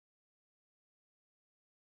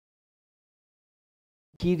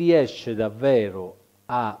chi riesce davvero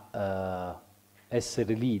a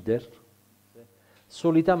essere leader,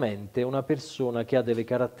 solitamente è una persona che ha delle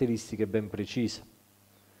caratteristiche ben precise.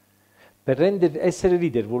 Essere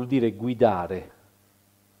leader vuol dire guidare.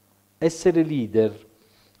 Essere leader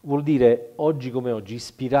vuol dire, oggi come oggi,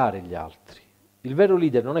 ispirare gli altri. Il vero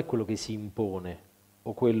leader non è quello che si impone,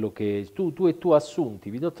 o quello che tu e tu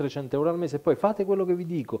assunti, vi do 300 euro al mese e poi fate quello che vi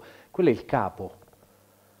dico. Quello è il capo,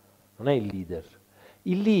 non è il leader.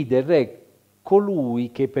 Il leader è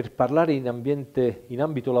colui che, per parlare in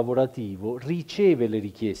ambito lavorativo, riceve le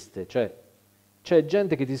richieste. Cioè, c'è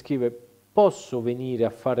gente che ti scrive: posso venire a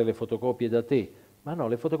fare le fotocopie da te? Ma no,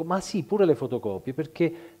 ma sì, pure le fotocopie,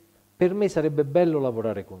 perché per me sarebbe bello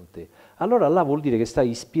lavorare con te. Allora là vuol dire che stai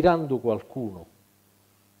ispirando qualcuno.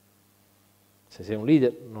 Se sei un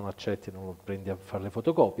leader non accetti, non lo prendi a fare le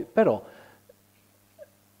fotocopie, però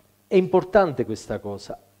è importante questa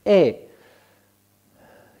cosa.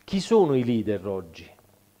 Chi sono i leader oggi?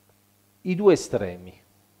 I due estremi,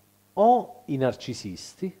 o i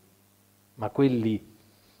narcisisti, ma quelli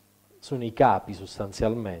sono i capi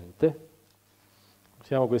sostanzialmente,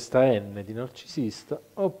 usiamo questa N di narcisista,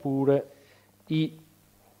 oppure i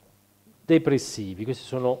depressivi. Queste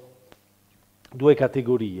sono due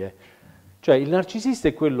categorie. Cioè il narcisista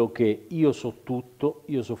è quello che io so tutto,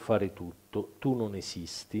 io so fare tutto, tu non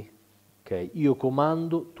esisti, ok? Io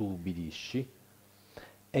comando, tu ubbidisci.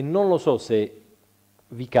 E non lo so se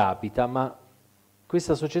vi capita, ma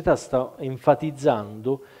questa società sta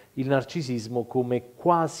enfatizzando il narcisismo come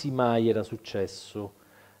quasi mai era successo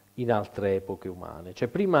in altre epoche umane. Cioè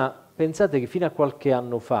prima, pensate che fino a qualche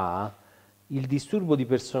anno fa il disturbo di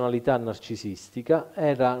personalità narcisista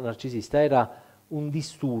era un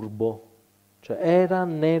disturbo, cioè era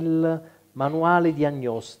nel manuale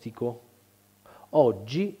diagnostico.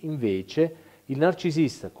 Oggi invece il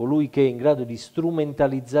narcisista, colui che è in grado di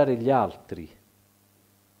strumentalizzare gli altri,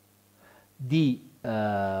 di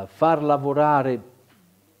far lavorare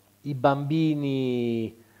i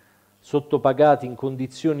bambini sottopagati in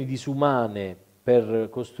condizioni disumane per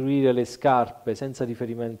costruire le scarpe, senza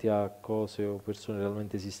riferimenti a cose o persone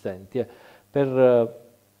realmente esistenti,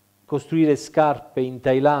 per costruire scarpe in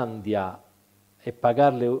Thailandia e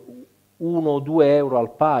pagarle 1 o 2 euro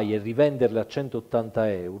al paio e rivenderle a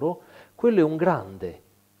 180 euro, quello è un grande.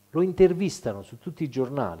 Lo intervistano su tutti i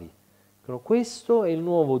giornali. Questo è il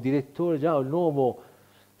nuovo direttore, il nuovo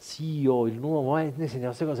CEO, il nuovo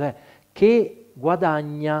queste cose, che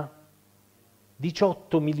guadagna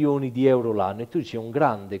 18 milioni di euro l'anno. E tu dici: è un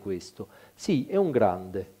grande questo. Sì, è un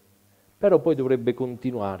grande, però poi dovrebbe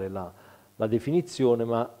continuare la definizione,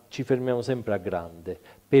 ma ci fermiamo sempre a grande.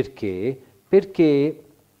 Perché? Perché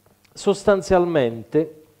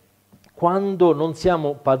sostanzialmente, quando non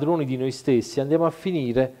siamo padroni di noi stessi, andiamo a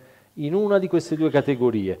finire in una di queste due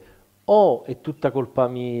categorie. O è tutta colpa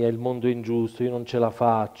mia, il mondo è ingiusto, io non ce la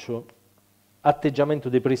faccio, atteggiamento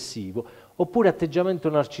depressivo, oppure atteggiamento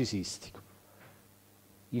narcisistico.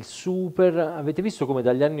 Il super, avete visto come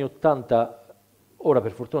dagli anni 80, ora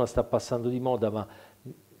per fortuna sta passando di moda, ma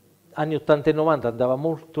anni 80 e 90 andava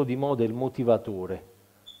molto di moda il motivatore.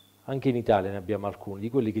 Anche in Italia ne abbiamo alcuni, di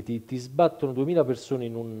quelli che ti sbattono 2000 persone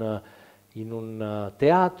in un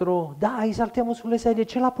teatro: dai, saltiamo sulle sedie,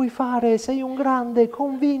 ce la puoi fare, sei un grande,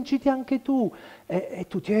 convinciti anche tu. E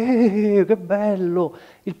tutti: che bello!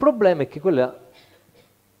 Il problema è che quella,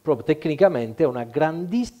 proprio tecnicamente, è una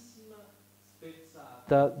grandissima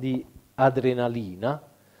spezzata di adrenalina,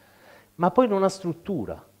 ma poi non ha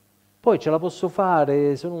struttura. Poi ce la posso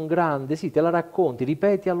fare, sono un grande, sì, te la racconti,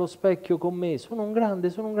 ripeti allo specchio con me: sono un grande,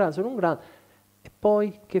 sono un grande, sono un grande. E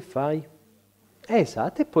poi che fai?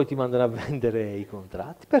 Esatto, e poi ti mandano a vendere i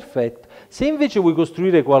contratti. Perfetto. Se invece vuoi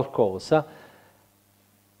costruire qualcosa,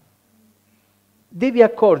 devi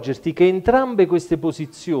accorgerti che entrambe queste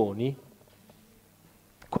posizioni,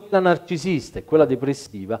 quella narcisista e quella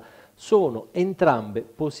depressiva, sono entrambe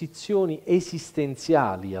posizioni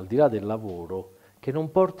esistenziali, al di là del lavoro, che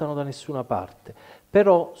non portano da nessuna parte.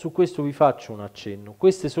 Però su questo vi faccio un accenno.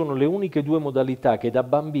 Queste sono le uniche due modalità che da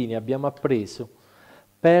bambini abbiamo appreso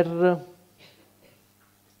per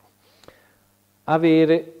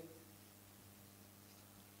avere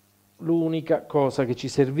l'unica cosa che ci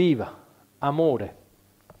serviva: amore.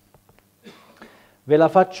 Ve la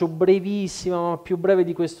faccio brevissima, ma più breve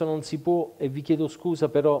di questo non si può, e vi chiedo scusa,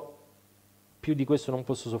 però più di questo non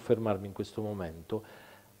posso soffermarmi in questo momento.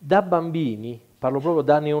 Da bambini, parlo proprio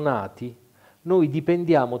da neonati, noi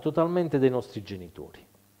dipendiamo totalmente dai nostri genitori.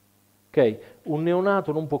 Okay? Un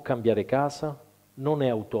neonato non può cambiare casa, non è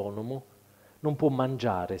autonomo, non può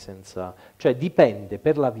mangiare senza... cioè dipende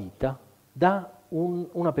per la vita da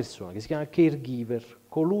una persona che si chiama caregiver,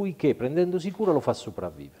 colui che prendendosi cura lo fa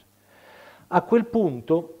sopravvivere. A quel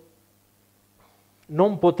punto,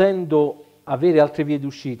 non potendo avere altre vie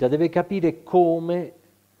d'uscita, deve capire come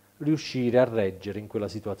riuscire a reggere in quella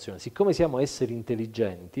situazione. Siccome siamo esseri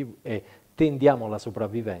intelligenti e tendiamo alla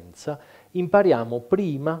sopravvivenza, impariamo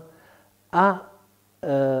prima a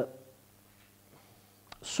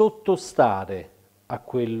sottostare a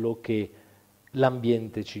quello che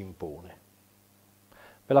l'ambiente ci impone.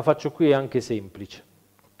 Ve la faccio qui, è anche semplice,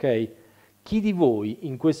 ok? Chi di voi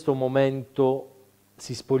in questo momento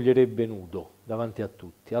si spoglierebbe nudo davanti a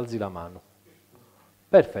tutti? Alzi la mano.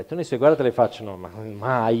 Perfetto, nessuno, guardate le facce, no,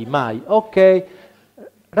 mai, mai. Ok,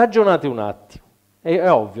 ragionate un attimo. È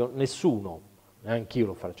ovvio, nessuno, neanch'io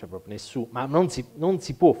lo faccio, proprio nessuno, ma non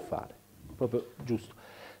si può fare, proprio giusto.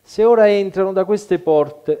 Se ora entrano da queste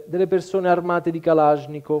porte delle persone armate di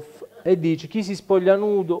Kalashnikov e dici chi si spoglia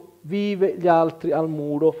nudo vive, gli altri al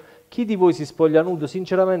muro, chi di voi si spoglia nudo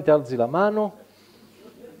sinceramente alzi la mano?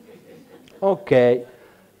 Ok,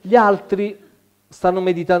 gli altri stanno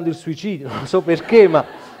meditando il suicidio, non so perché, ma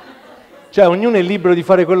cioè ognuno è libero di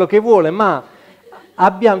fare quello che vuole, ma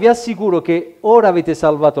vi assicuro che ora avete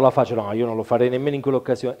salvato la faccia. No, io non lo farei nemmeno in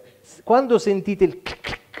quell'occasione. Quando sentite il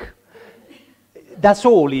clic clic, da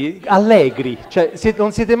soli, allegri, cioè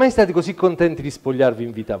non siete mai stati così contenti di spogliarvi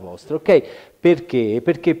in vita vostra, ok? Perché?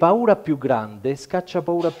 Perché paura più grande scaccia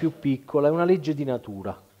paura più piccola, è una legge di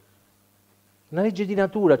natura. Una legge di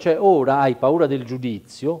natura, cioè ora hai paura del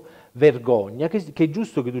giudizio, vergogna, che è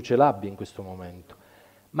giusto che tu ce l'abbia in questo momento.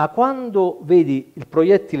 Ma quando vedi il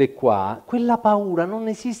proiettile qua, quella paura non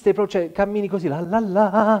esiste proprio, cioè cammini così,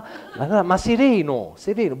 ma sereno,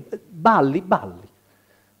 sereno, balli.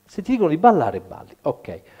 Se ti dicono di ballare, balli.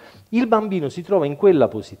 Ok. Il bambino si trova in quella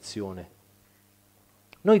posizione.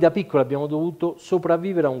 Noi da piccoli abbiamo dovuto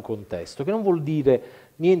sopravvivere a un contesto, che non vuol dire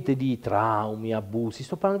niente di traumi, abusi,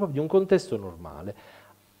 sto parlando proprio di un contesto normale,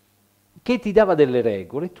 che ti dava delle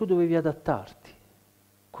regole e tu dovevi adattarti.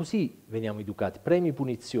 Così veniamo educati, premi,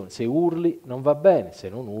 punizioni. Se urli non va bene, se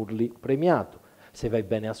non urli premiato. Se vai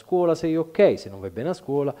bene a scuola sei ok, se non vai bene a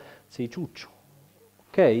scuola sei ciuccio.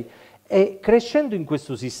 Ok? E crescendo in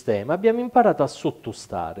questo sistema abbiamo imparato a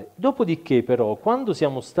sottostare. Dopodiché però, quando ci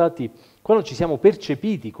siamo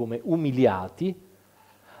percepiti come umiliati,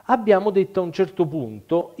 abbiamo detto a un certo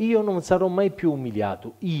punto, io non sarò mai più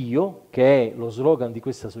umiliato. Io, che è lo slogan di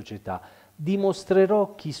questa società,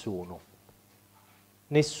 dimostrerò chi sono.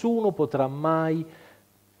 Nessuno potrà mai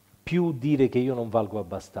più dire che io non valgo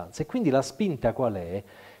abbastanza. E quindi la spinta qual è?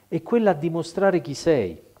 È quella a dimostrare chi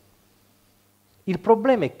sei. Il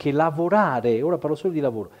problema è che lavorare, ora parlo solo di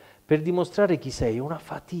lavoro, per dimostrare chi sei è una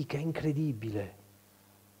fatica incredibile.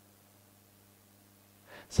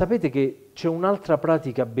 Sapete che c'è un'altra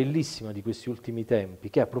pratica bellissima di questi ultimi tempi,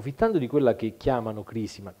 che approfittando di quella che chiamano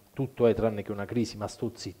crisi, ma tutto è tranne che una crisi, ma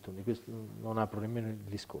sto zitto, di questo non apro nemmeno il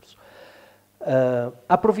discorso.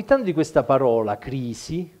 Approfittando di questa parola,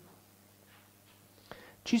 crisi,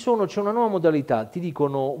 c'è una nuova modalità, ti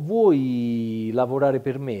dicono vuoi lavorare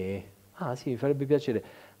per me? Ah sì, mi farebbe piacere.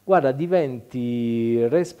 Guarda, diventi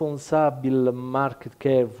responsable market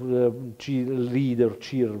care leader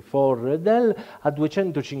for del a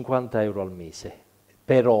 250 euro al mese.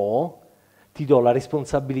 Però ti do la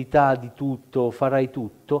responsabilità di tutto, farai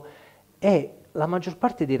tutto e la maggior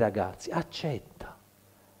parte dei ragazzi accetta.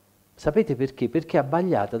 Sapete perché? Perché è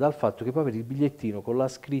abbagliata dal fatto che poi avere il bigliettino con la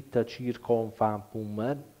scritta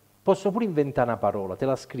posso pure inventare una parola, te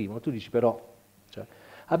la scrivono, tu dici però, cioè,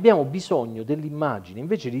 abbiamo bisogno dell'immagine,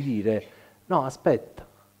 invece di dire, no aspetta,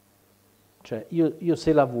 cioè io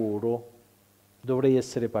se lavoro dovrei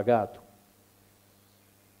essere pagato.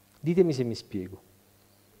 Ditemi se mi spiego.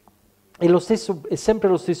 È sempre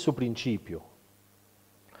lo stesso principio.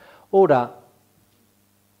 Ora,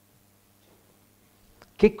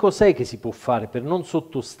 che cos'è che si può fare per non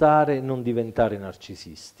sottostare e non diventare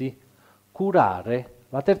narcisisti? Curare,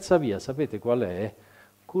 la terza via, sapete qual è?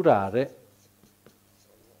 Curare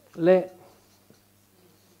le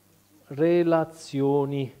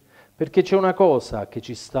relazioni, perché c'è una cosa che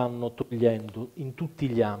ci stanno togliendo in tutti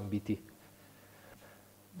gli ambiti,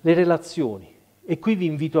 le relazioni. E qui vi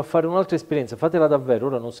invito a fare un'altra esperienza, fatela davvero,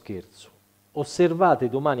 ora non scherzo. Osservate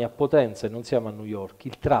domani a Potenza, e non siamo a New York,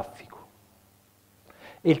 il traffico.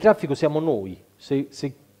 E il traffico siamo noi. Se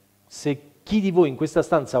chi di voi in questa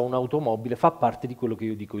stanza ha un'automobile fa parte di quello che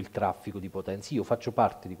io dico il traffico di Potenza, io faccio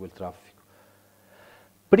parte di quel traffico.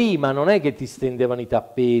 Prima non è che ti stendevano i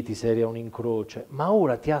tappeti se era un incrocio, ma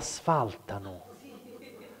ora ti asfaltano.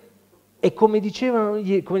 E come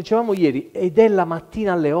dicevamo ieri, ed è la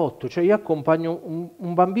mattina alle 8, cioè io accompagno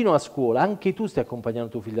un bambino a scuola, anche tu stai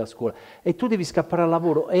accompagnando tuo figlio a scuola, e tu devi scappare al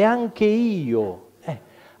lavoro, e anche io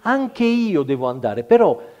devo andare,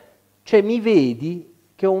 però cioè, mi vedi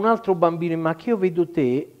che ho un altro bambino in macchina, io vedo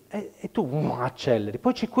te, e tu acceleri,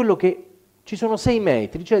 poi c'è quello che ci sono 6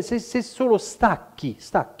 metri, cioè se solo stacchi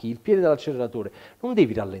il piede dall'acceleratore, non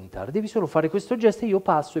devi rallentare, devi solo fare questo gesto e io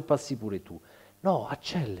passo e passi pure tu. No,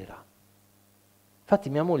 accelera. Infatti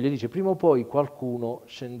mia moglie dice, prima o poi qualcuno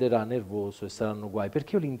scenderà nervoso e saranno guai,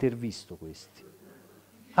 perché io li intervisto questi.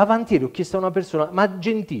 Avanti ieri ho chiesto a una persona, ma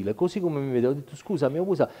gentile, così come mi vede, ho detto scusa, mi ho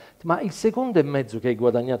usato, ma il secondo e mezzo che hai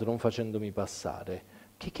guadagnato non facendomi passare,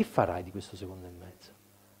 che farai di questo secondo e mezzo?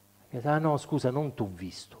 Mi ha detto, ah no, scusa, non t'ho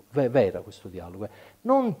visto, vera questo dialogo,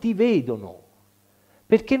 non ti vedono,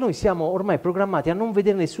 perché noi siamo ormai programmati a non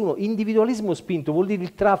vedere nessuno, individualismo spinto vuol dire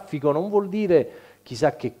il traffico, non vuol dire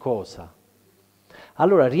chissà che cosa.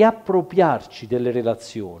 Allora, riappropriarci delle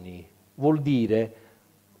relazioni vuol dire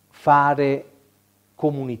fare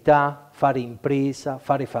comunità, fare impresa,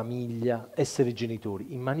 fare famiglia, essere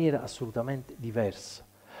genitori, in maniera assolutamente diversa.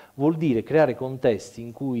 Vuol dire creare contesti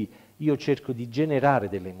in cui io cerco di generare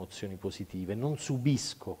delle emozioni positive, non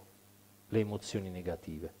subisco le emozioni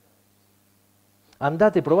negative.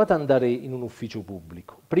 Provate ad andare in un ufficio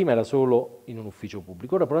pubblico. Prima era solo in un ufficio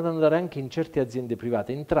pubblico, ora provate ad andare anche in certe aziende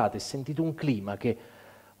private. Entrate e sentite un clima che,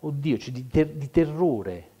 oddio, c'è di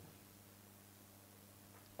terrore.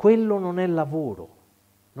 Quello non è lavoro,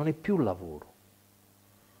 non è più lavoro.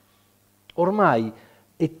 Ormai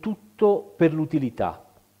è tutto per l'utilità.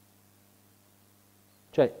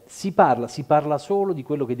 Cioè si parla solo di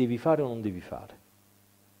quello che devi fare o non devi fare.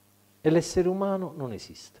 E l'essere umano non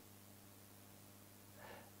esiste.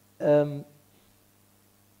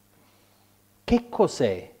 Che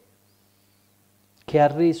cos'è che ha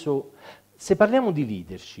reso... Se parliamo di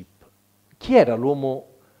leadership, chi era l'uomo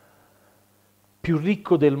più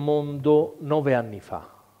ricco del mondo 9 anni fa?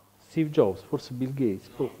 Steve Jobs, forse Bill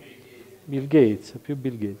Gates? Bill Gates, più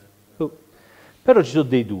Bill Gates. Però ci sono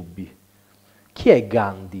dei dubbi. Chi è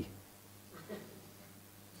Gandhi?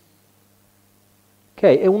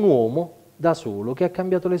 Che è un uomo da solo che ha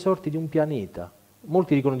cambiato le sorti di un pianeta.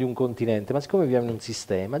 Molti dicono di un continente, ma siccome viviamo in un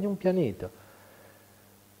sistema, di un pianeta.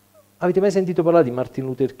 Avete mai sentito parlare di Martin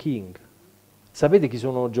Luther King? Sapete chi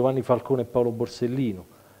sono Giovanni Falcone e Paolo Borsellino?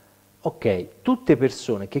 Ok, tutte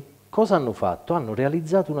persone che cosa hanno fatto? Hanno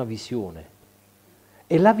realizzato una visione.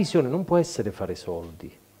 E la visione non può essere fare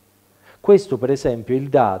soldi. Questo per esempio è il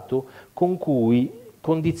dato con cui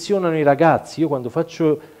condizionano i ragazzi. Io quando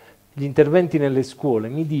faccio gli interventi nelle scuole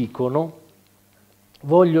mi dicono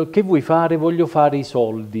che vuoi fare? Voglio fare i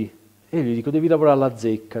soldi. E io gli dico devi lavorare alla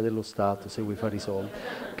zecca dello Stato se vuoi fare i soldi.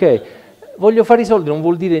 Ok, voglio fare i soldi non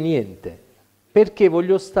vuol dire niente, perché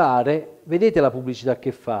voglio stare, vedete la pubblicità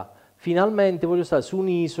che fa? Finalmente voglio stare su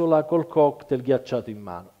un'isola col cocktail ghiacciato in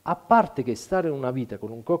mano. A parte che stare in una vita con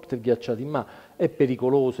un cocktail ghiacciato in mano è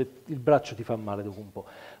pericoloso, il braccio ti fa male dopo un po',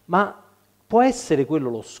 ma può essere quello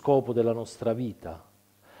lo scopo della nostra vita?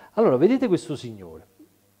 Allora, vedete questo signore,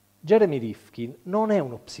 Jeremy Rifkin non è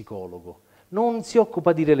uno psicologo, non si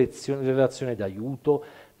occupa di relazione d'aiuto,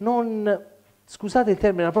 scusate il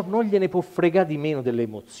termine, ma proprio non gliene può fregare di meno delle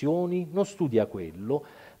emozioni, non studia quello,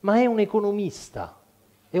 ma è un economista,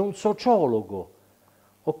 è un sociologo,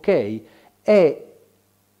 ok?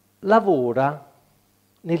 Lavora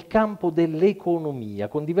nel campo dell'economia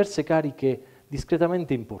con diverse cariche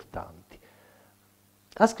discretamente importanti.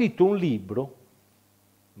 Ha scritto un libro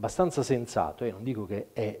abbastanza sensato, non dico che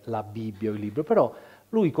è la Bibbia o il libro, però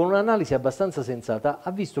lui con un'analisi abbastanza sensata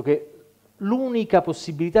ha visto che l'unica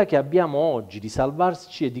possibilità che abbiamo oggi di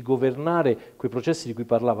salvarci e di governare quei processi di cui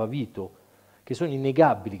parlava Vito, che sono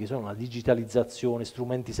innegabili, che sono la digitalizzazione,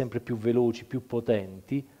 strumenti sempre più veloci, più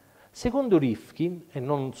potenti, secondo Rifkin, e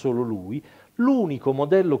non solo lui, l'unico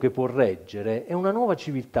modello che può reggere è una nuova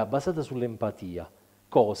civiltà basata sull'empatia,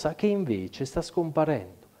 cosa che invece sta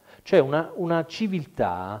scomparendo. Cioè una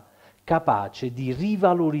civiltà capace di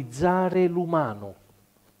rivalorizzare l'umano.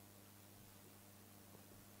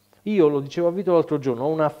 Io lo dicevo a Vito l'altro giorno, ho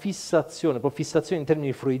una fissazione, proprio fissazione in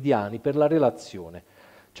termini freudiani, per la relazione.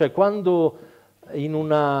 Cioè quando in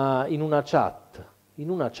una chat,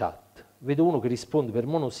 vedo uno che risponde per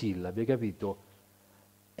monosillabi, capito?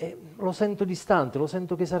 Lo sento distante, lo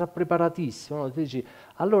sento che sarà preparatissimo. No? Ti dici,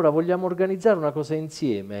 allora vogliamo organizzare una cosa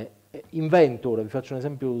insieme, invento ora, vi faccio un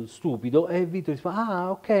esempio stupido, e Vito risponde,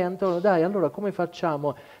 ah ok Antonio, dai, allora come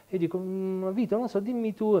facciamo? E io dico, Vito, non so,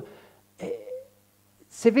 dimmi tu.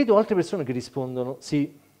 Se vedo altre persone che rispondono,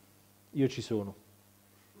 sì, io ci sono,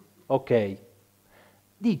 ok,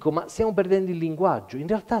 Dico, ma stiamo perdendo il linguaggio? In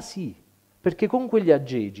realtà sì, perché con quegli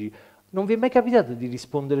aggeggi non vi è mai capitato di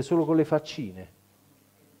rispondere solo con le faccine?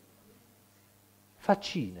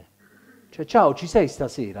 Faccine. Cioè, ciao, ci sei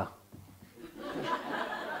stasera?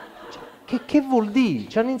 Che vuol dire?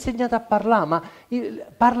 Ci hanno insegnato a parlare, ma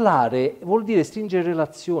parlare vuol dire stringere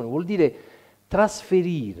relazioni, vuol dire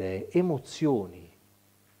trasferire emozioni.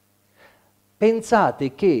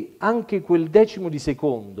 Pensate che anche quel decimo di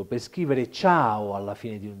secondo per scrivere ciao alla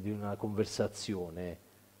fine di una conversazione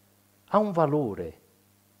ha un valore.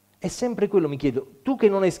 È sempre quello, mi chiedo, tu che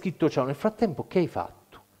non hai scritto ciao, nel frattempo che hai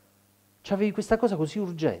fatto? C'avevi questa cosa così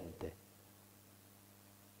urgente.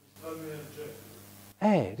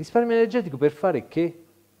 Risparmio energetico per fare che?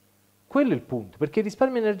 Quello è il punto, perché il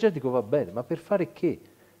risparmio energetico va bene, ma per fare che?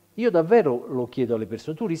 Io davvero lo chiedo alle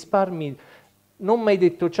persone, tu risparmi, non mi hai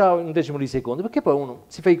detto ciao in un decimo di secondo, perché poi uno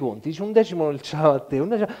si fa i conti, dice un decimo del ciao a te,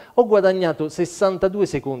 ho guadagnato 62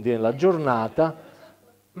 secondi nella giornata,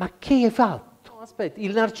 ma che hai fatto? Aspetta,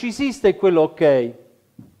 il narcisista è quello, ok,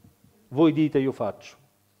 voi dite io faccio.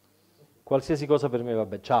 Qualsiasi cosa per me va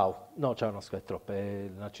bene, ciao. No, ciao, no, aspetta, è troppo,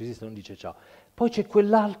 il narcisista non dice ciao. Poi c'è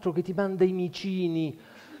quell'altro che ti manda i micini,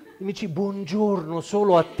 buongiorno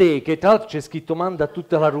solo a te, che tra l'altro c'è scritto manda a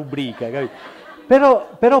tutta la rubrica, capito?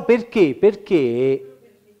 Però perché?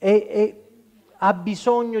 Perché ha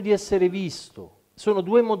bisogno di essere visto. Sono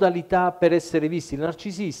due modalità per essere visti. Il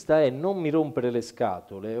narcisista è non mi rompere le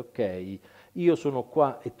scatole, ok? Io sono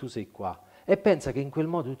qua e tu sei qua. E pensa che in quel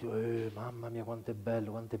modo tu dici, mamma mia quanto è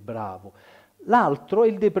bello, quanto è bravo. L'altro è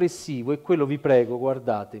il depressivo, e quello vi prego,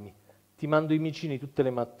 guardatemi, ti mando i micini tutte le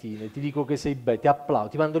mattine, ti dico che sei bello, ti applaudo,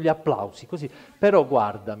 ti mando gli applausi, così, però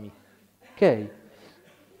guardami, ok?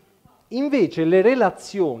 Invece le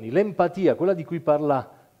relazioni, l'empatia, quella di cui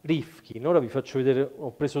parla Rifkin, ora vi faccio vedere,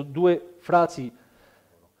 ho preso due frasi.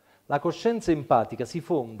 La coscienza empatica si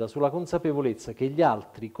fonda sulla consapevolezza che gli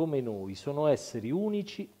altri, come noi, sono esseri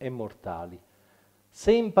unici e mortali.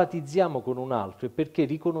 Se empatizziamo con un altro è perché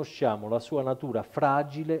riconosciamo la sua natura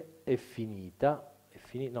fragile e finita,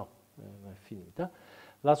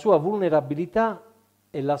 la sua vulnerabilità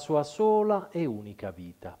e la sua sola e unica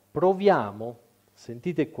vita. Proviamo,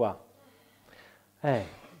 sentite qua,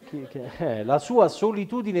 la sua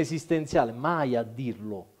solitudine esistenziale, mai a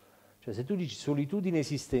dirlo. Cioè se tu dici solitudine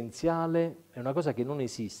esistenziale è una cosa che non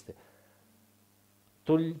esiste.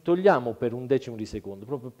 Togliamo per un decimo di secondo,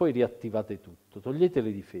 proprio poi riattivate tutto, togliete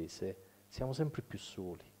le difese, siamo sempre più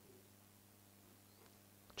soli.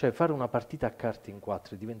 Cioè fare una partita a carte in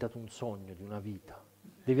 4 è diventato un sogno di una vita.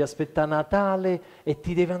 Devi aspettare Natale e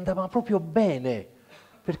ti deve andare ma proprio bene,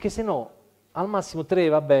 perché se no al massimo 3,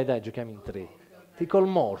 vabbè dai giochiamo in 3. Ti col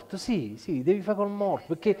morto, sì, devi fare col morto,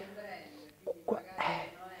 perché...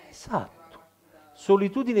 esatto.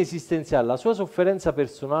 Solitudine esistenziale, la sua sofferenza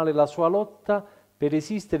personale, la sua lotta per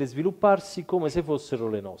esistere e svilupparsi come se fossero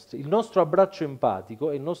le nostre. Il nostro abbraccio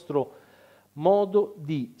empatico è il nostro modo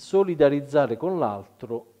di solidarizzare con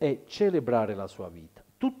l'altro e celebrare la sua vita.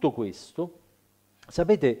 Tutto questo,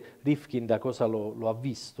 sapete Rifkin da cosa lo ha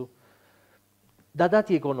visto? Da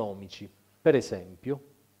dati economici. Per esempio,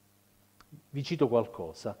 vi cito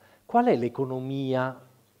qualcosa. Qual è l'economia?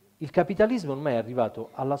 Il capitalismo ormai è arrivato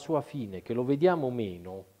alla sua fine, che lo vediamo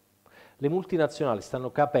meno. Le multinazionali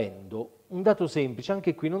stanno capendo un dato semplice,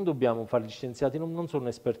 anche qui non dobbiamo fare gli scienziati, non sono un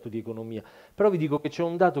esperto di economia, però vi dico che c'è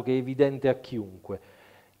un dato che è evidente a chiunque,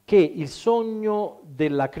 che il sogno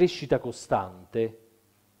della crescita costante,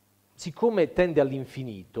 siccome tende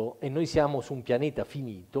all'infinito e noi siamo su un pianeta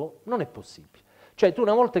finito, non è possibile. Cioè tu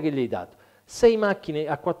una volta che gli hai dato 6 macchine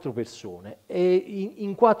a 4 persone e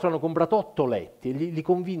in 4 hanno comprato 8 letti e li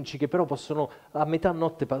convinci che però possono a metà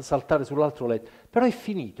notte saltare sull'altro letto, però è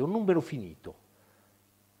finito, è un numero finito.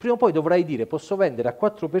 Prima o poi dovrai dire posso vendere a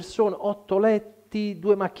 4 persone 8 letti,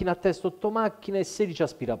 2 macchine a testa, 8 macchine e 16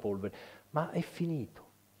 aspirapolvere, ma è finito.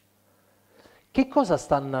 Che cosa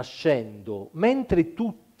sta nascendo? Mentre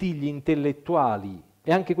tutti gli intellettuali,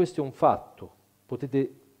 e anche questo è un fatto,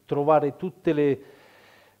 potete trovare tutti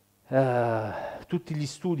gli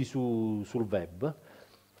studi sul web,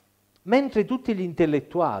 mentre tutti gli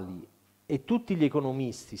intellettuali e tutti gli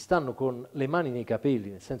economisti stanno con le mani nei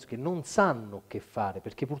capelli, nel senso che non sanno che fare,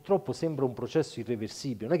 perché purtroppo sembra un processo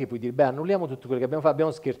irreversibile, non è che puoi dire, beh, annulliamo tutto quello che abbiamo fatto,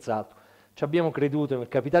 abbiamo scherzato, ci abbiamo creduto nel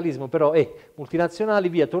capitalismo, però, multinazionali,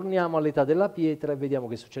 via, torniamo all'età della pietra e vediamo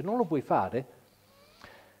che succede. Non lo puoi fare,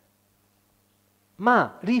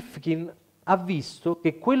 ma Rifkin ha visto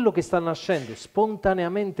che quello che sta nascendo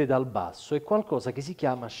spontaneamente dal basso è qualcosa che si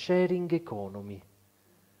chiama sharing economy.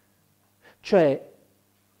 Cioè,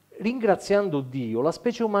 ringraziando Dio, la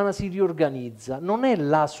specie umana si riorganizza, non è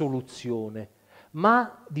la soluzione,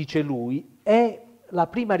 ma, dice lui, è la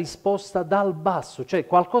prima risposta dal basso, cioè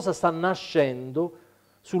qualcosa sta nascendo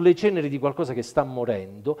sulle ceneri di qualcosa che sta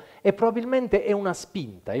morendo e probabilmente è una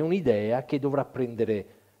spinta, è un'idea che dovrà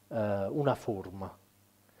prendere una forma.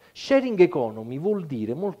 Sharing economy vuol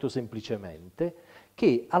dire molto semplicemente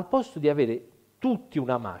che al posto di avere tutti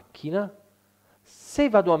una macchina, se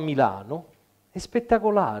vado a Milano, è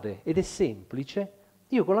spettacolare ed è semplice,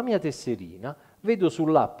 io con la mia tesserina vedo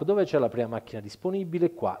sull'app dove c'è la prima macchina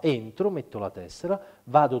disponibile, qua entro, metto la tessera,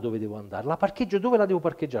 vado dove devo andare, la parcheggio dove la devo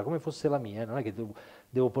parcheggiare, come fosse la mia, non è che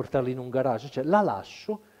devo portarla in un garage, cioè la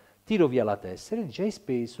lascio, tiro via la tessera e dice hai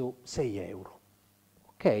speso 6 euro.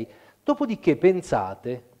 Ok? Dopodiché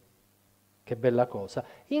pensate, che bella cosa,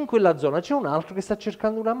 in quella zona c'è un altro che sta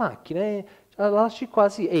cercando una macchina, e la lasci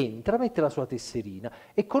quasi, entra, mette la sua tesserina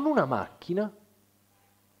e con una macchina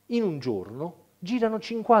in un giorno girano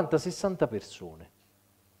 50-60 persone,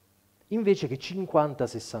 invece che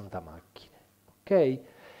 50-60 macchine, ok?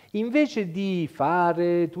 Invece di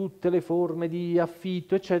fare tutte le forme di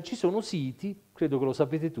affitto, eccetera, ci sono siti, credo che lo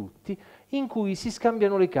sapete tutti, in cui si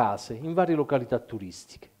scambiano le case in varie località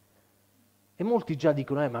turistiche. E molti già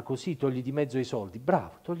dicono, ma così togli di mezzo i soldi.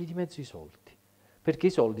 Bravo, togli di mezzo i soldi. Perché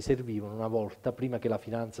i soldi servivano una volta, prima che la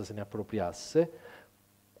finanza se ne appropriasse,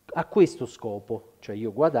 a questo scopo, cioè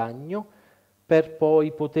io guadagno per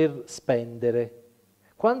poi poter spendere.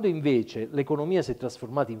 Quando invece l'economia si è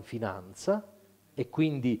trasformata in finanza e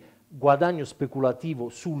quindi guadagno speculativo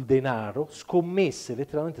sul denaro, scommesse,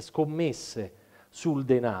 letteralmente scommesse sul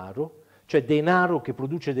denaro, cioè denaro che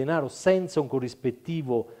produce denaro senza un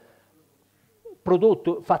corrispettivo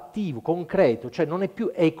prodotto fattivo, concreto, cioè non è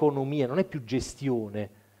più economia, non è più gestione,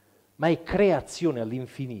 ma è creazione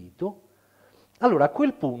all'infinito, allora a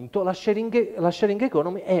quel punto la sharing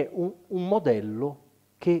economy è un modello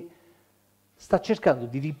che sta cercando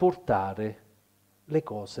di riportare le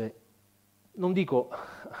cose, non dico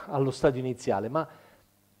allo stadio iniziale, ma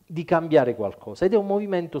di cambiare qualcosa, ed è un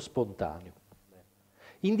movimento spontaneo.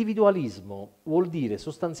 Individualismo vuol dire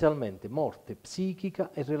sostanzialmente morte psichica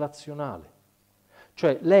e relazionale.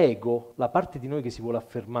 Cioè l'ego, la parte di noi che si vuole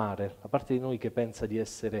affermare, la parte di noi che pensa di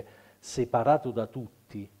essere separato da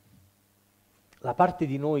tutti, la parte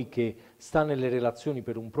di noi che sta nelle relazioni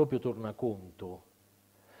per un proprio tornaconto,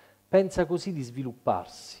 pensa così di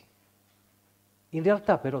svilupparsi. In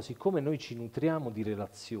realtà però, siccome noi ci nutriamo di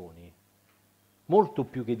relazioni, molto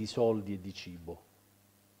più che di soldi e di cibo,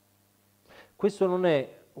 questo non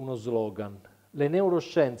è uno slogan. Le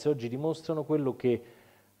neuroscienze oggi dimostrano quello che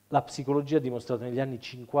la psicologia ha dimostrato negli anni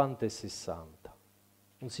 50 e 60.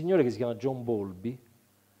 Un signore che si chiama John Bowlby,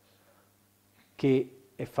 che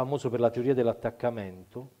è famoso per la teoria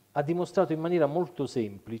dell'attaccamento, ha dimostrato in maniera molto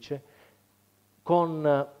semplice,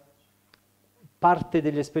 con parte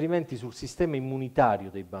degli esperimenti sul sistema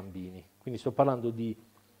immunitario dei bambini, quindi sto parlando di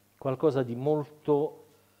qualcosa di molto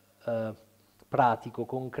pratico,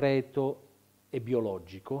 concreto e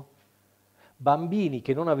biologico, bambini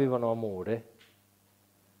che non avevano amore,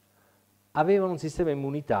 avevano un sistema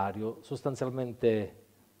immunitario sostanzialmente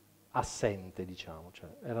assente, diciamo, cioè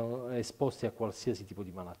erano esposti a qualsiasi tipo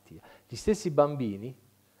di malattia. Gli stessi bambini,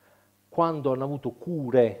 quando hanno avuto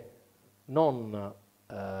cure, non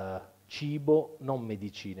cibo, non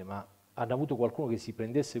medicine, ma hanno avuto qualcuno che si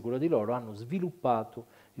prendesse cura di loro, hanno sviluppato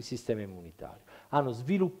il sistema immunitario, hanno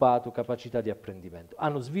sviluppato capacità di apprendimento,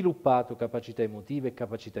 hanno sviluppato capacità emotive e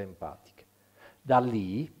capacità empatiche. Da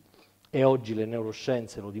lì, e oggi le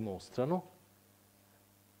neuroscienze lo dimostrano,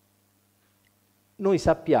 noi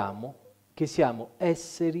sappiamo che siamo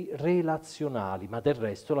esseri relazionali, ma del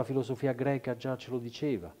resto la filosofia greca già ce lo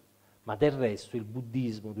diceva, ma del resto il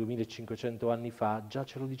buddismo 2500 anni fa già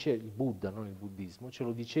ce lo diceva, il Buddha, non il buddismo, ce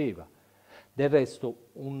lo diceva. Del resto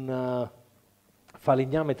un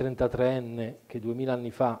falegname 33enne che 2000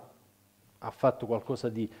 anni fa ha fatto qualcosa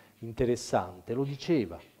di interessante, lo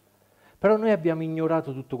diceva. Però noi abbiamo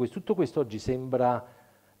ignorato tutto questo oggi sembra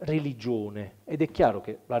religione, ed è chiaro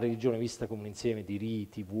che la religione vista come un insieme di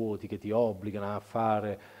riti vuoti che ti obbligano a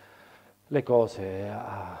fare le cose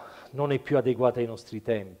non è più adeguata ai nostri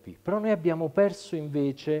tempi, però noi abbiamo perso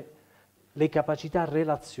invece le capacità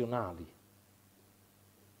relazionali.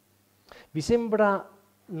 Vi sembra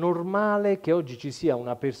normale che oggi ci sia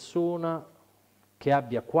una persona che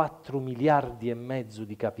abbia 4 miliardi e mezzo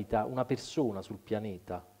di capitale, una persona sul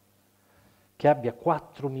pianeta che abbia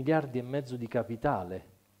 4 miliardi e mezzo di capitale?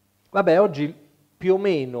 Vabbè, oggi più o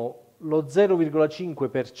meno lo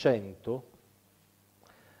 0,5%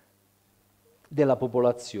 della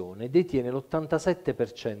popolazione detiene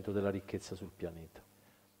l'87% della ricchezza sul pianeta.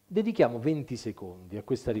 Dedichiamo 20 secondi a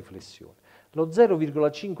questa riflessione. Lo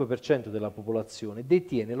 0,5% della popolazione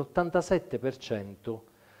detiene l'87%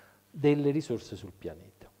 delle risorse sul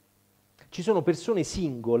pianeta. Ci sono persone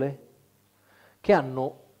singole che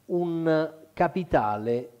hanno un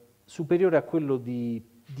capitale superiore a quello di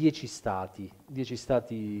 10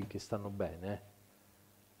 stati che stanno bene.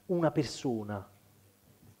 Una persona.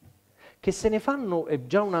 Che se ne fanno, è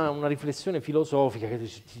già una riflessione filosofica che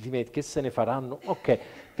ti metti, che se ne faranno? Ok,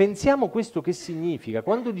 pensiamo questo che significa.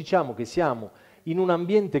 Quando diciamo che siamo in un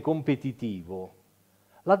ambiente competitivo,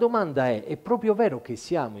 la domanda è proprio vero che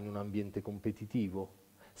siamo in un ambiente competitivo?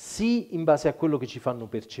 Sì, in base a quello che ci fanno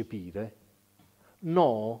percepire,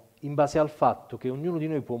 no, in base al fatto che ognuno di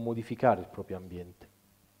noi può modificare il proprio ambiente.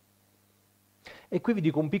 E qui vi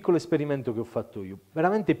dico un piccolo esperimento che ho fatto io,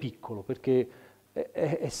 veramente piccolo, perché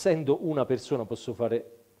essendo una persona posso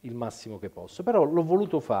fare il massimo che posso, però l'ho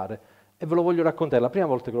voluto fare e ve lo voglio raccontare. È la prima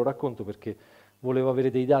volta che lo racconto perché volevo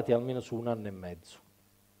avere dei dati almeno su 1 anno e mezzo.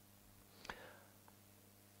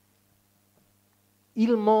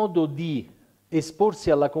 Il modo di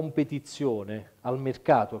esporsi alla competizione, al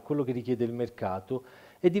mercato, a quello che richiede il mercato,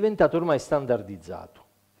 è diventato ormai standardizzato.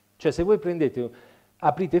 Cioè se voi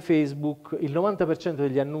aprite Facebook, il 90%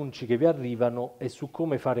 degli annunci che vi arrivano è su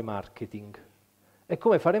come fare marketing. E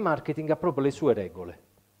come fare marketing ha proprio le sue regole.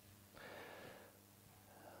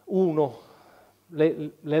 Uno,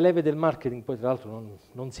 le leve del marketing poi tra l'altro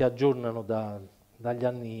non si aggiornano dagli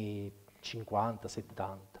anni 50,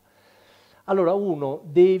 70. Allora, uno,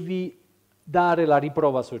 devi dare la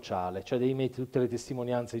riprova sociale, cioè devi mettere tutte le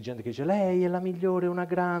testimonianze di gente che dice lei è la migliore, una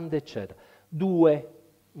grande, eccetera. 2,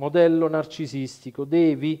 modello narcisistico,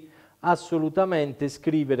 devi assolutamente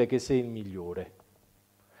scrivere che sei il migliore.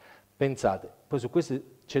 Pensate, poi su questo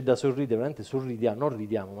c'è da sorridere, veramente sorridiamo, non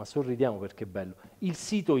ridiamo, ma sorridiamo perché è bello. Il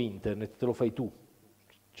sito internet te lo fai tu,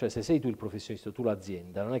 cioè se sei tu il professionista, tu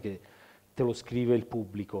l'azienda, non è che te lo scrive il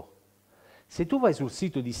pubblico. Se tu vai sul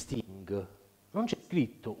sito di Sting, non c'è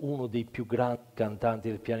scritto uno dei più grandi cantanti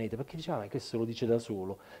del pianeta, perché diceva, ma questo lo dice da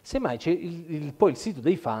solo. Semmai c'è poi il sito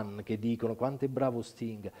dei fan che dicono quanto è bravo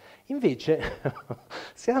Sting. Invece,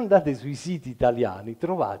 se andate sui siti italiani,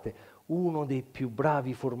 trovate uno dei più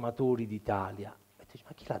bravi formatori d'Italia. E dici,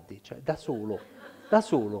 ma chi l'ha detto? Cioè, da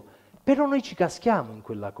solo. Però noi ci caschiamo in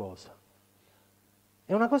quella cosa.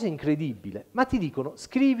 È una cosa incredibile. Ma ti dicono,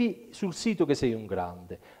 scrivi sul sito che sei un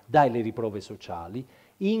grande, dai le riprove sociali,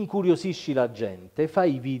 incuriosisci la gente,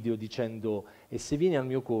 fai i video dicendo e se vieni al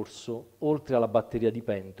mio corso, oltre alla batteria di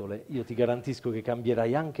pentole, io ti garantisco che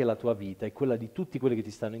cambierai anche la tua vita e quella di tutti quelli che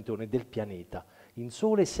ti stanno intorno e del pianeta, in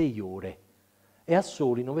sole 6 ore. E a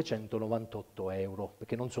soli 998 euro,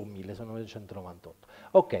 perché non sono 1000, sono 998.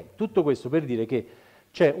 Ok, tutto questo per dire che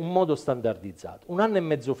c'è un modo standardizzato. 1 anno e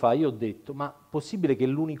mezzo fa io ho detto, ma possibile che è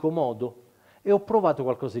l'unico modo? E ho provato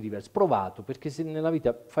qualcosa di diverso. Provato, perché se nella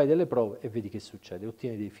vita fai delle prove e vedi che succede,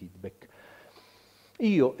 ottieni dei feedback.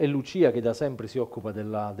 Io e Lucia, che da sempre si occupa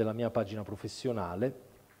della mia pagina professionale,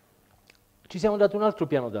 ci siamo dati un altro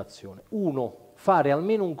piano d'azione. 1, fare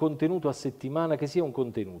almeno un contenuto a settimana che sia un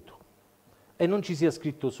contenuto. E non ci sia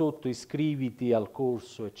scritto sotto iscriviti al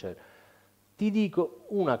corso, eccetera. Ti dico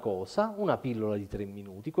una cosa, una pillola di 3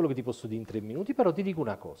 minuti, quello che ti posso dire in 3 minuti, però ti dico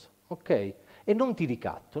una cosa, ok? E non ti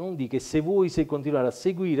ricatto, non dico che se vuoi continuare a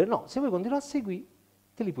seguire, no, se vuoi continuare a seguire,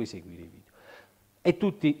 te li puoi seguire i video. E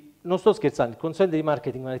tutti, non sto scherzando, il consulente di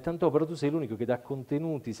marketing mi ha detto, però tu sei l'unico che dà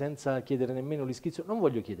contenuti senza chiedere nemmeno l'iscrizione, non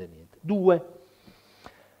voglio chiedere niente. 2,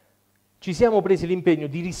 ci siamo presi l'impegno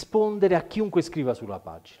di rispondere a chiunque scriva sulla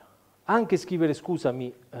pagina. Anche scrivere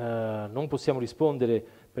scusami, non possiamo rispondere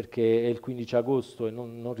perché è il 15 agosto e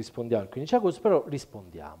non rispondiamo il 15 agosto, però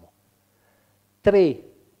rispondiamo.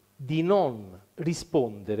 3, di non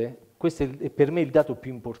rispondere, questo è per me il dato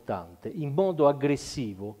più importante, in modo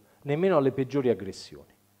aggressivo, nemmeno alle peggiori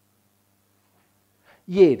aggressioni.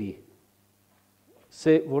 Ieri,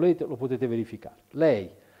 se volete, lo potete verificare. Lei,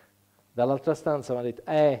 dall'altra stanza, mi ha detto,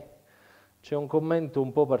 c'è un commento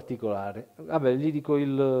un po' particolare. Vabbè, vi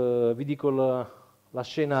dico la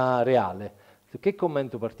scena reale. Che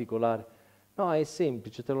commento particolare? No, è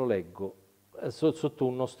semplice, te lo leggo. Sotto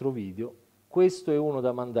un nostro video. Questo è uno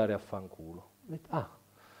da mandare a fanculo. Ho detto,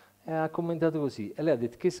 ha commentato così. E lei ha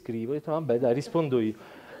detto, che scrivo? Ho detto, vabbè, dai, rispondo io.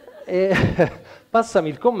 E passami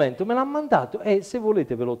il commento, me l'ha mandato e se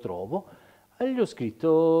volete ve lo trovo. E gli ho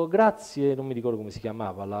scritto, grazie, non mi ricordo come si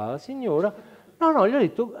chiamava la signora. No, gli ho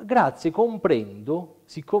detto grazie, comprendo,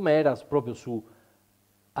 siccome era proprio su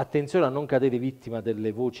attenzione a non cadere vittima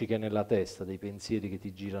delle voci che hai nella testa, dei pensieri che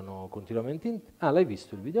ti girano continuamente. L'hai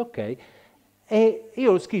visto il video? Ok. E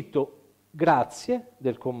io ho scritto grazie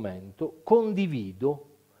del commento, condivido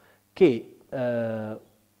che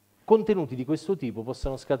contenuti di questo tipo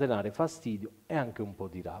possano scatenare fastidio e anche un po'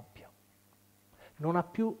 di rabbia. Non ha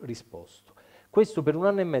più risposto. Questo per 1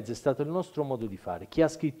 anno e mezzo è stato il nostro modo di fare. Chi ha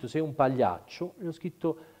scritto sei un pagliaccio, gli ho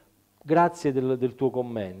scritto grazie del tuo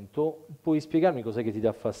commento, puoi spiegarmi cos'è che ti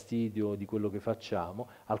dà fastidio di quello che facciamo?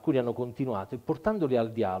 Alcuni hanno continuato e portandoli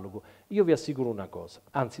al dialogo, io vi assicuro una cosa,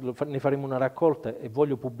 anzi ne faremo una raccolta e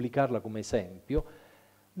voglio pubblicarla come esempio,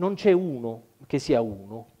 non c'è uno che sia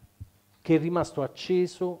uno che è rimasto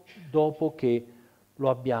acceso dopo che lo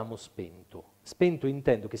abbiamo spento. Spento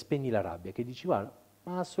intendo che spegni la rabbia, che dici guarda,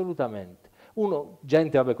 ma assolutamente. Uno,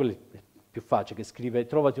 gente, vabbè, quello è più facile, che scrive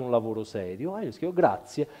trovati un lavoro serio, io scrivo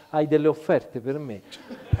grazie, hai delle offerte per me.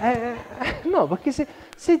 No, perché se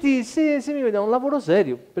mi vede un lavoro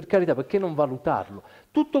serio, per carità, perché non valutarlo?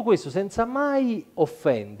 Tutto questo senza mai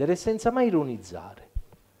offendere, senza mai ironizzare.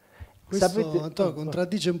 Questo, Sapete, Antonio,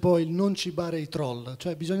 contraddice un po' il non cibare i troll,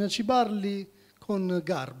 cioè bisogna cibarli con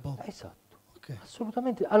garbo. esatto. Okay.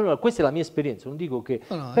 Assolutamente. Allora, questa è la mia esperienza, non dico che...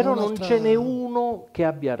 No, però non ce n'è uno che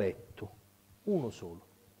abbia retto, uno solo.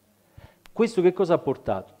 Questo che cosa ha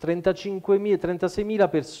portato? 36.000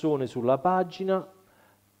 persone sulla pagina,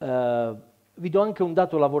 vi do anche un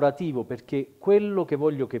dato lavorativo perché quello che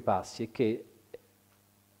voglio che passi è che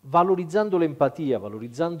valorizzando l'empatia,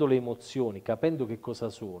 valorizzando le emozioni, capendo che cosa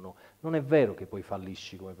sono, non è vero che poi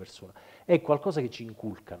fallisci come persona, è qualcosa che ci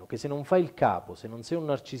inculcano, che se non fai il capo, se non sei un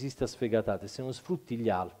narcisista sfegatato e se non sfrutti gli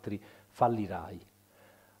altri, fallirai.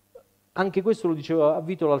 Anche questo lo dicevo a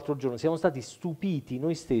Vito l'altro giorno, siamo stati stupiti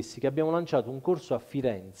noi stessi che abbiamo lanciato un corso a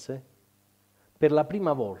Firenze, per la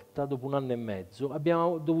prima volta, dopo 1 anno e mezzo,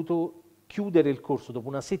 abbiamo dovuto chiudere il corso dopo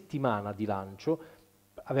 1 settimana di lancio,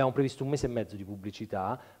 avevamo previsto 1 mese e mezzo di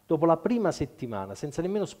pubblicità, dopo la prima settimana, senza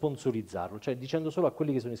nemmeno sponsorizzarlo, cioè dicendo solo a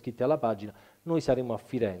quelli che sono iscritti alla pagina, noi saremo a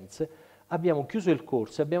Firenze, abbiamo chiuso il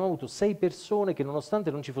corso e abbiamo avuto 6 persone che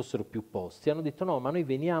nonostante non ci fossero più posti, hanno detto no, ma noi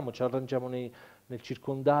veniamo, ci arrangiamo nel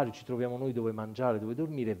circondario, ci troviamo noi dove mangiare, dove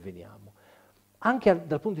dormire e veniamo. Anche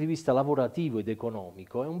dal punto di vista lavorativo ed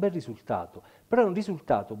economico è un bel risultato, però è un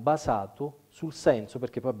risultato basato sul senso,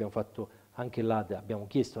 perché poi abbiamo fatto anche là, abbiamo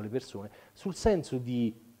chiesto alle persone, sul senso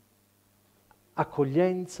di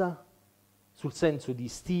accoglienza, sul senso di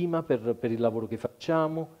stima per il lavoro che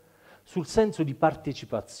facciamo, sul senso di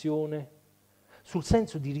partecipazione, sul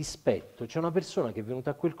senso di rispetto. C'è una persona che è venuta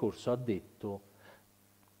a quel corso e ha detto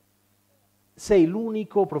sei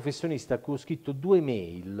l'unico professionista a cui ho scritto 2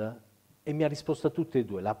 mail e mi ha risposto a tutte e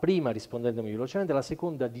 2, la prima rispondendomi velocemente, la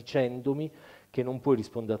seconda dicendomi che non puoi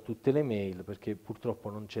rispondere a tutte le mail perché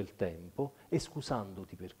purtroppo non c'è il tempo e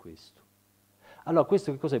scusandoti per questo. Allora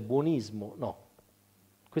questo che cos'è? Buonismo? No,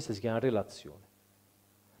 questa si chiama relazione.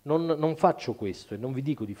 Non faccio questo e non vi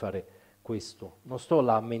dico di fare questo, non sto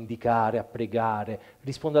là a mendicare, a pregare,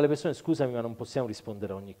 rispondo alle persone, scusami ma non possiamo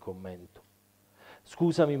rispondere a ogni commento.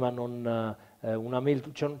 Scusami ma non, una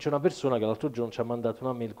mail, c'è una persona che l'altro giorno ci ha mandato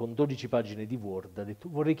una mail con 12 pagine di Word, ha detto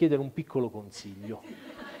vorrei chiedere un piccolo consiglio,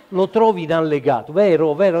 lo trovi in allegato,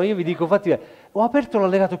 vero, io vi dico fatti vedere. Ho aperto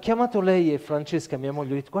l'allegato, ho chiamato lei e Francesca, mia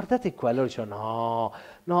moglie, ho detto guardate qua, e loro dicevano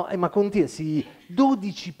no, ma continua, sì,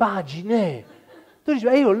 12 pagine, 12,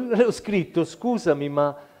 e io le ho scritto scusami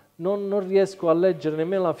ma non riesco a leggere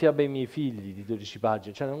nemmeno la fiaba ai miei figli di 12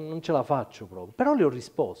 pagine, cioè non ce la faccio proprio, però le ho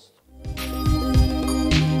risposto.